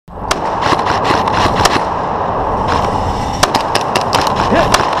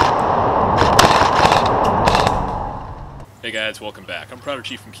Hey guys, welcome back. I'm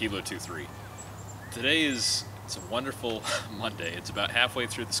Prodigy from Kilo 23. Today it's a wonderful Monday. It's about halfway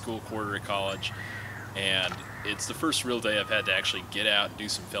through the school quarter at college, and it's the first real day I've had to actually get out and do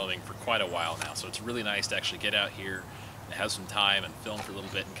some filming for quite a while now. So it's really nice to actually get out here and have some time and film for a little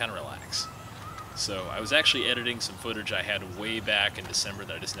bit and kind of relax. So I was actually editing some footage I had way back in December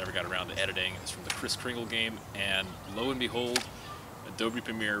that I just never got around to editing. It was from the Kris Kringle game, and lo and behold, Adobe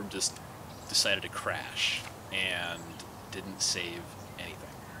Premiere just decided to crash and didn't save anything,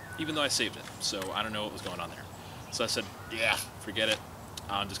 even though I saved it. So I don't know what was going on there. So I said, yeah, forget it.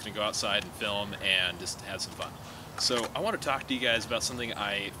 I'm just gonna go outside and film and just have some fun. So I want to talk to you guys about something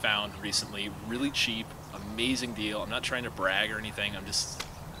I found recently, really cheap, amazing deal. I'm not trying to brag or anything. I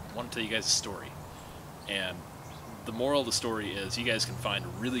want to tell you guys a story. And the moral of the story is you guys can find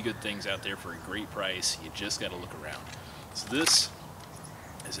really good things out there for a great price. You just got to look around. So this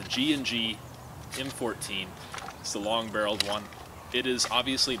is a G&G M14. It's the long-barreled one. It is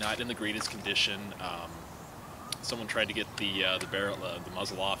obviously not in the greatest condition. Someone tried to get the barrel, the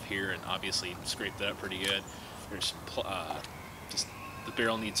muzzle off here, and obviously scraped that up pretty good. There's some, just the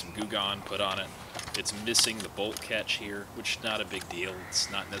barrel needs some Goo Gone put on it. It's missing the bolt catch here, which is not a big deal.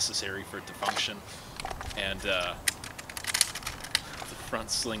 It's not necessary for it to function. And the front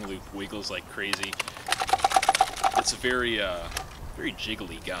sling loop wiggles like crazy. It's a very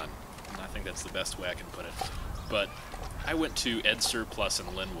jiggly gun, and I think that's the best way I can put it. But I went to Ed Surplus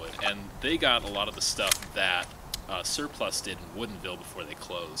in Linwood, and they got a lot of the stuff that Surplus did in Woodinville before they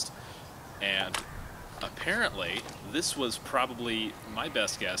closed. And apparently, this was probably, my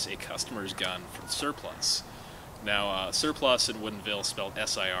best guess, a customer's gun from Surplus. Now, Surplus in Woodinville spelled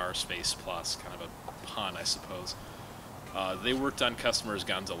S-I-R space plus, kind of a pun, I suppose. They worked on customers'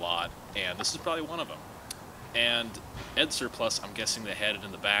 guns a lot, and this is probably one of them. And Ed Surplus, I'm guessing they had it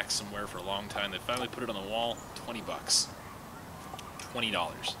in the back somewhere for a long time. They finally put it on the wall, 20 bucks.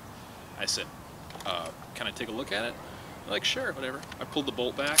 $20. I said, can I take a look at it? They're like, sure, whatever. I pulled the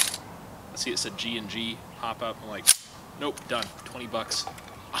bolt back. I see it said G&G, hop up. I'm like, nope, done, 20 bucks.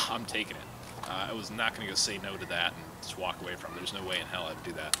 I'm taking it. I was not going to go say no to that and just walk away from it. There's no way in hell I'd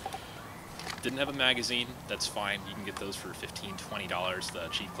do that. Didn't have a magazine, that's fine. You can get those for $15, $20, the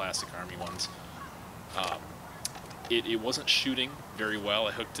cheap classic Army ones. It wasn't shooting very well.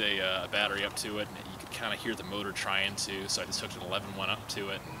 I hooked a battery up to it, and you could kind of hear the motor trying to, so I just hooked an 11-1 up to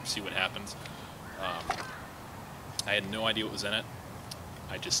it and see what happens. I had no idea what was in it.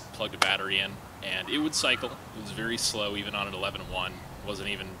 I just plugged a battery in, and it would cycle. It was very slow, even on an 11-1. It wasn't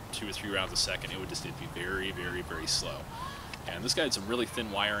even 2 or 3 rounds a second. It'd be very, very, very slow. And this guy had some really thin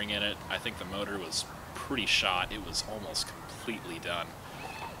wiring in it. I think the motor was pretty shot. It was almost completely done.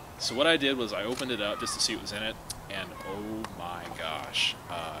 So what I did was I opened it up just to see what was in it, and oh my gosh,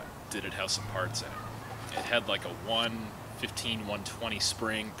 did it have some parts in it. It had like a 115, 120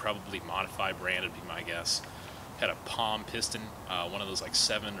 spring, probably modified brand would be my guess. It had a palm piston, one of those like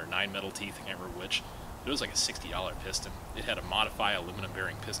 7 or 9 metal teeth, I can't remember which. It was like a $60 piston. It had a modified aluminum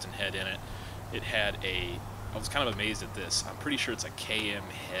bearing piston head in it. It had I was kind of amazed at this. I'm pretty sure it's a KM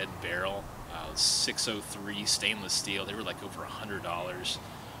head barrel. It was 603 stainless steel. They were like over $100.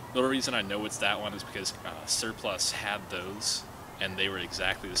 The only reason I know it's that one is because Surplus had those, and they were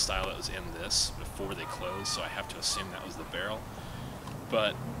exactly the style that was in this before they closed, so I have to assume that was the barrel.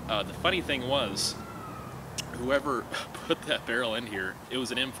 But the funny thing was, whoever put that barrel in here, it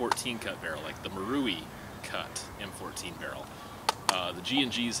was an M14 cut barrel, like the Marui cut M14 barrel. The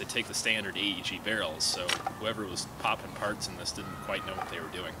G&Gs, they take the standard AEG barrels, so whoever was popping parts in this didn't quite know what they were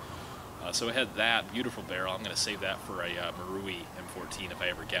doing. So it had that beautiful barrel. I'm going to save that for a Marui M14 if I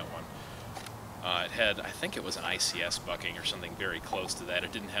ever get one. It had, I think it was an ICS bucking or something very close to that.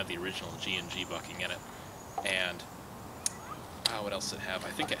 It didn't have the original G&G bucking in it. And what else did it have? I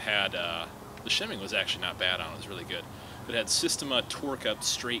think it had, the shimming was actually not bad on it. It was really good. But it had Systema torque up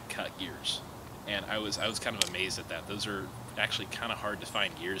straight cut gears. And I was kind of amazed at that. Those are actually kind of hard to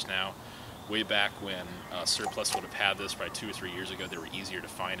find gears now. Way back when Surplus would have had this, probably 2 or 3 years ago, they were easier to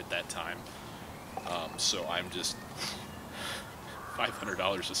find at that time. So I'm just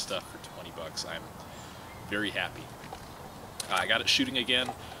 $500 of stuff for 20 bucks. I'm very happy. I got it shooting again.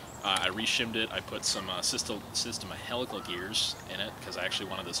 I reshimmed it. I put some Systema helical gears in it because I actually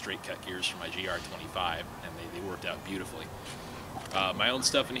wanted the straight cut gears for my GR25, and they worked out beautifully. My own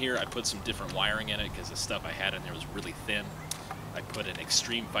stuff in here, I put some different wiring in it because the stuff I had in there was really thin. I put an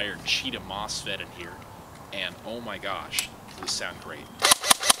Extreme Fire Cheetah MOSFET in here, and oh my gosh, these sound great.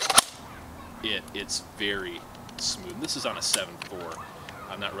 It's very smooth. This is on a 7.4.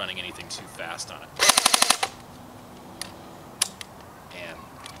 I'm not running anything too fast on it. And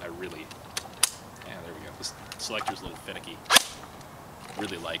I really, yeah, there we go. This selector's a little finicky.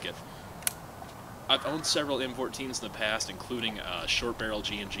 Really like it. I've owned several M14s in the past, including a short barrel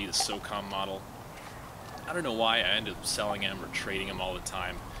G&G, the SOCOM model. I don't know why I ended up selling them or trading them all the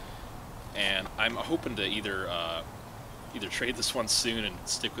time, and I'm hoping to either trade this one soon and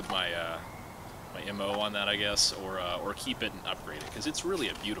stick with my my MO on that, I guess, or keep it and upgrade it, because it's really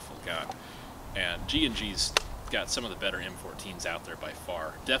a beautiful gun. And G&G's got some of the better M14s out there by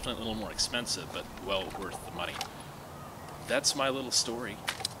far. Definitely a little more expensive, but well worth the money. That's my little story.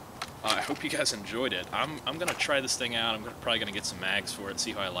 I hope you guys enjoyed it. I'm gonna try this thing out. I'm probably gonna get some mags for it,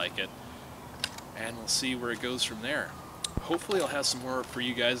 see how I like it, and we'll see where it goes from there. Hopefully I'll have some more for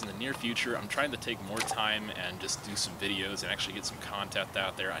you guys in the near future. I'm trying to take more time and just do some videos and actually get some content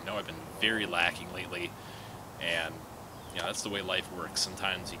out there. I know I've been very lacking lately, and you know, that's the way life works.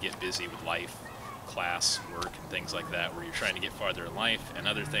 Sometimes you get busy with life, class, work, and things like that, where you're trying to get farther in life, and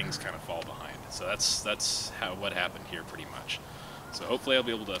other things kind of fall behind. So that's what happened here pretty much. So hopefully I'll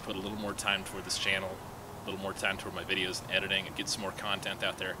be able to put a little more time toward this channel, a little more time toward my videos and editing, and get some more content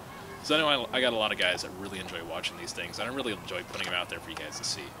out there. So I know I got a lot of guys that really enjoy watching these things, and I really enjoy putting them out there for you guys to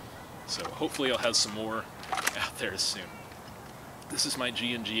see. So hopefully I'll have some more out there soon. This is my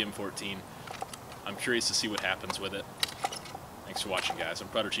G&G M14. I'm curious to see what happens with it. Thanks for watching, guys. I'm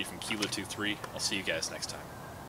Predator Chief from Kilo 23. I'll see you guys next time.